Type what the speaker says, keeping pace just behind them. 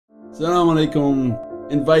Assalamu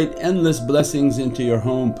alaikum. Invite endless blessings into your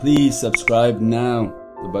home. Please subscribe now,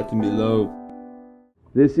 the button below.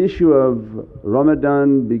 This issue of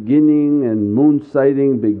Ramadan beginning and moon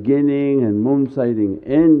sighting beginning and moon sighting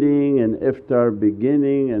ending and iftar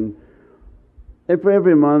beginning, and for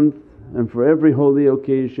every month and for every holy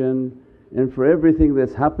occasion and for everything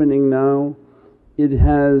that's happening now, it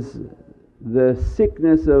has the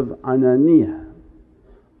sickness of ananiyah,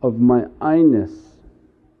 of my I-ness,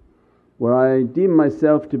 where I deem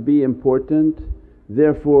myself to be important,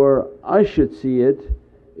 therefore I should see it.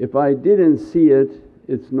 If I didn't see it,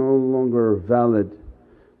 it's no longer valid.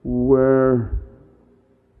 Where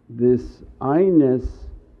this I-ness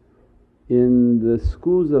in the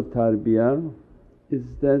schools of tarbiyah is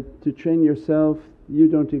that to train yourself you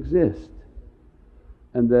don't exist,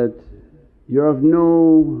 and that you're of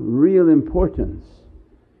no real importance.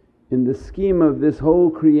 In the scheme of this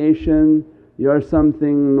whole creation you are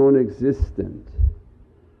something non-existent.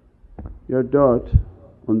 You're a dot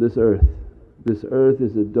on this earth. This earth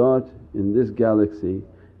is a dot in this galaxy.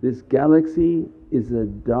 This galaxy is a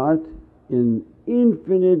dot in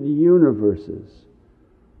infinite universes.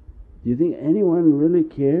 Do you think anyone really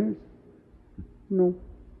cares? No.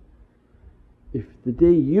 If the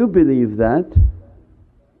day you believe that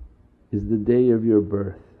is the day of your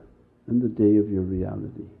birth and the day of your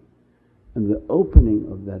reality and the opening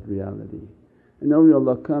of that reality. And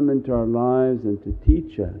awliyaullah come into our lives and to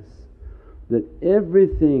teach us that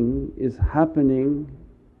everything is happening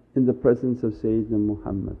in the presence of Sayyidina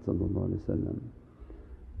Muhammad.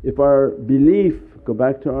 If our belief, go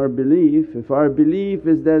back to our belief, if our belief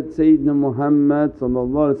is that Sayyidina Muhammad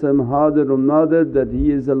hadirun nadir, that he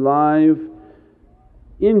is alive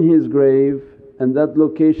in his grave and that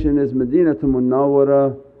location is Madinatul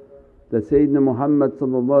Munawwara, that Sayyidina Muhammad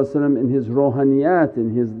in his rohaniyat, in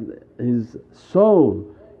his soul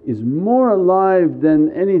is more alive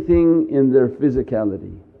than anything in their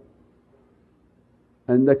physicality.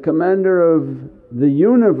 And the commander of the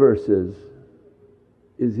universes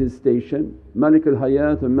is his station, Malik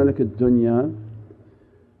al-Hayat and Malik al-Dunya.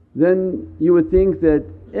 Then you would think that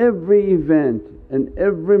every event and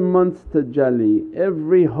every month's tajalli,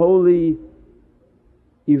 every holy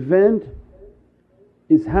event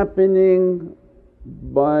is happening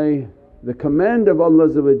by the command of Allah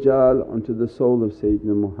onto the soul of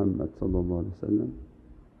Sayyidina Muhammad.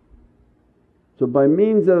 So by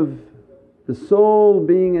means of the soul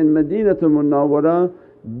being in Madinatul Munawwara,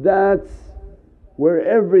 that's where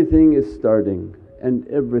everything is starting and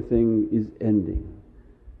everything is ending,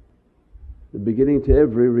 the beginning to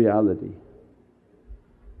every reality.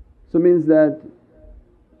 So it means that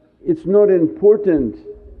it's not important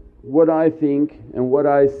what I think and what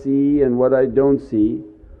I see and what I don't see.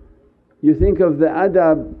 You think of the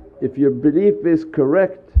adab, if your belief is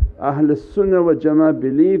correct, ahlul sunnah wa jama'ah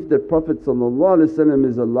belief that Prophet is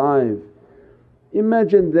alive.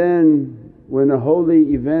 Imagine then when a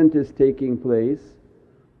holy event is taking place,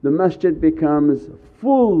 the masjid becomes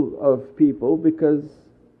full of people because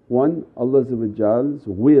one, Allah's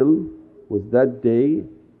will was that day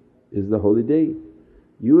is the holy day.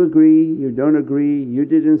 You agree, you don't agree, you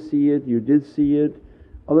didn't see it, you did see it,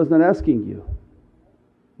 Allah's not asking you.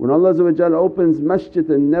 When Allah opens Masjid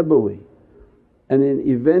al-Nabawi and an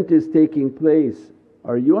event is taking place,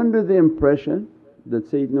 are you under the impression that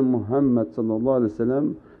Sayyidina Muhammad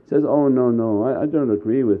says, oh no, I don't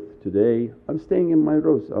agree with today, I'm staying in my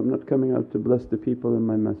rows, I'm not coming out to bless the people in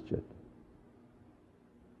my masjid?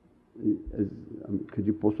 Could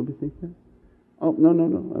you possibly think that? Oh no,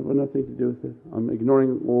 I've got nothing to do with it, I'm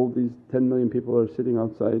ignoring all these 10 million people are sitting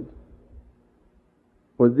outside.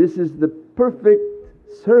 Or this is the perfect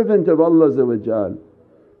servant of Allah, that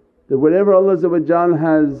whatever Allah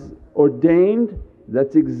has ordained,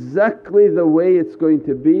 that's exactly the way it's going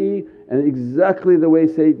to be and exactly the way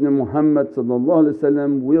Sayyidina Muhammad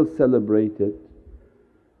will celebrate it.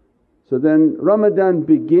 So then Ramadan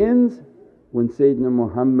begins when Sayyidina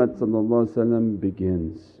Muhammad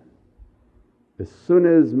begins. As soon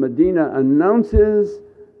as Medina announces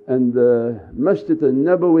and the Masjid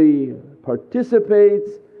al-Nabawi participates,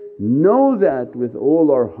 know that with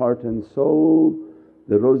all our heart and soul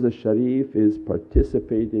the Rawza Sharif is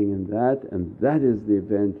participating in that, and that is the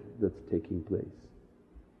event that's taking place.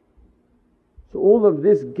 So all of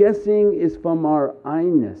this guessing is from our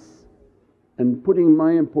I-ness and putting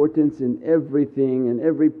my importance in everything, and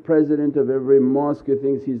every president of every mosque who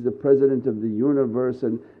thinks he's the president of the universe,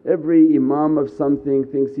 and every imam of something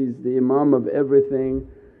thinks he's the imam of everything.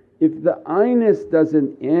 If the I-ness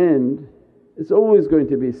doesn't end, it's always going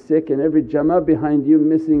to be sick and every jama'ah behind you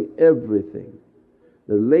missing everything.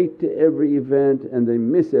 They're late to every event and they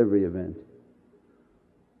miss every event.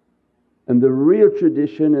 And the real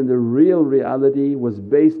tradition and the real reality was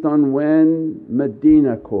based on when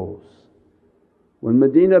Medina calls. When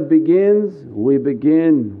Medina begins, we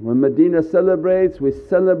begin. When Medina celebrates, we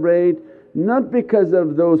celebrate, not because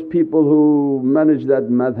of those people who manage that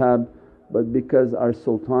madhab, but because our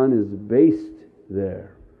sultan is based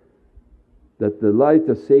there. That the light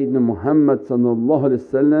of Sayyidina Muhammad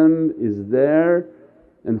is there,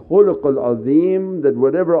 and khuluqul azim, that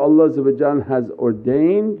whatever Allah has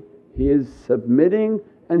ordained He is submitting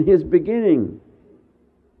and He is beginning.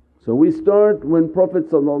 So we start when Prophet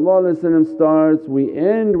starts, we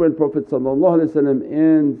end when Prophet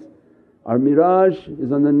ends. Our miraj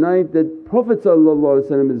is on the night that Prophet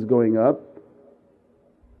is going up.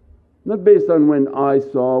 Not based on when I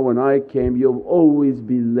saw, when I came. You'll always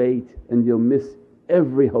be late and you'll miss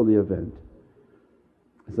every holy event.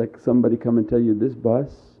 It's like somebody come and tell you, this bus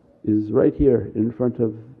is right here in front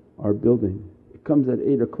of our building, it comes at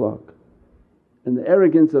 8 o'clock. And the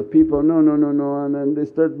arrogance of people, no, and then they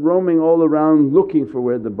start roaming all around looking for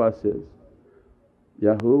where the bus is.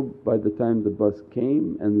 Yahoo, by the time the bus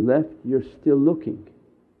came and left, you're still looking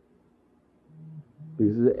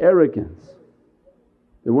because of the arrogance.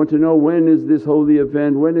 They want to know, when is this holy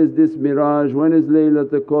event, when is this miraj, when is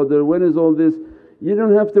Laylatul Qadr, when is all this. You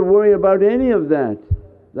don't have to worry about any of that.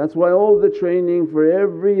 That's why all the training for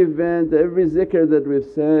every event, every zikr that we've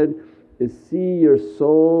said is see your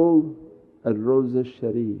soul at Rawza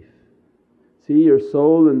Sharif. See your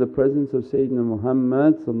soul in the presence of Sayyidina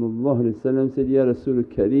Muhammad said, Ya Rasul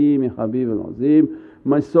Kareem, Ya Habib al-Azim,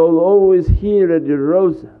 my soul always here at your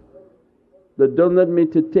Rawza. That don't let me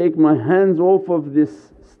to take my hands off of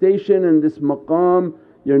this station and this maqam,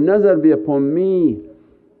 your nazar be upon me.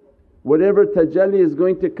 Whatever tajalli is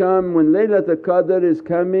going to come, when Laylatul Qadr is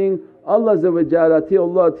coming, Allah ati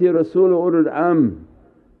Allah, ati Rasul, ulul am.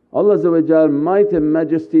 Allah might and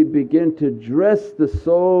majesty begin to dress the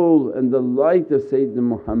soul and the light of Sayyidina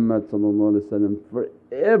Muhammad for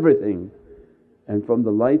everything, and from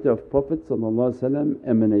the light of Prophet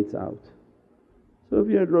emanates out. So if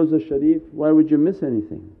you're at Rawza Sharif, why would you miss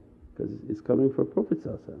anything? Because it's coming for Prophet.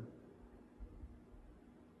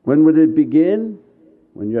 When would it begin?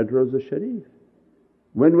 When you're at Rawza Sharif.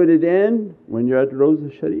 When would it end? When you're at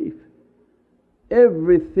Rawza Sharif.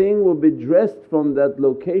 Everything will be dressed from that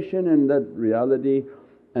location and that reality,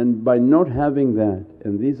 and by not having that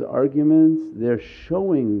and these arguments, they're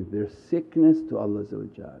showing their sickness to Allah.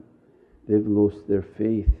 They've lost their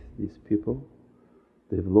faith, these people.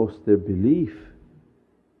 They've lost their belief.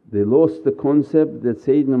 They lost the concept that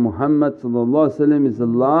Sayyidina Muhammad is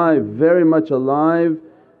alive, very much alive,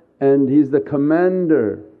 and he's the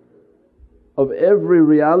commander of every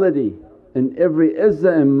reality, and every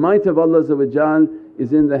izzah and might of Allah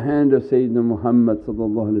is in the hand of Sayyidina Muhammad.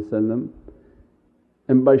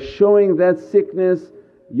 And by showing that sickness,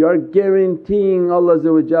 you're guaranteeing Allah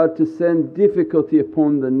to send difficulty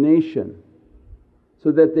upon the nation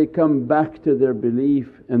so that they come back to their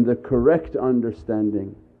belief and the correct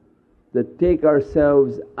understanding. That take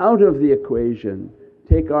ourselves out of the equation,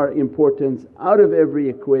 take our importance out of every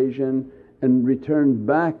equation and return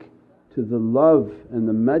back to the love and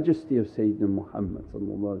the majesty of Sayyidina Muhammad.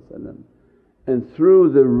 And through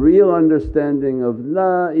the real understanding of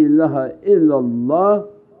La ilaha illallah,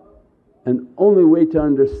 and only way to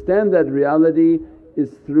understand that reality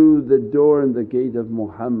is through the door and the gate of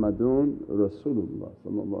Muhammadun Rasulullah.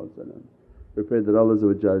 We pray that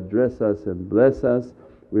Allah dress us and bless us.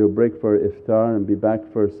 We'll break for iftar and be back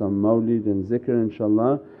for some mawlid and zikr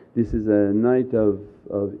inshaAllah. This is a night of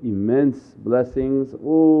immense blessings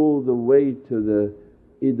all the way to the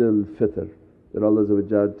Eid al-Fitr, that Allah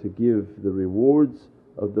to give the rewards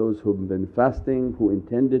of those who've been fasting, who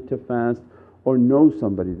intended to fast or know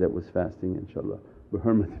somebody that was fasting inshaAllah.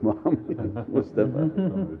 Bihurmati Muhammad Mustafa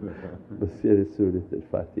Basir Surat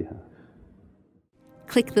al-Fatiha.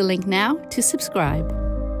 Click the link now to subscribe.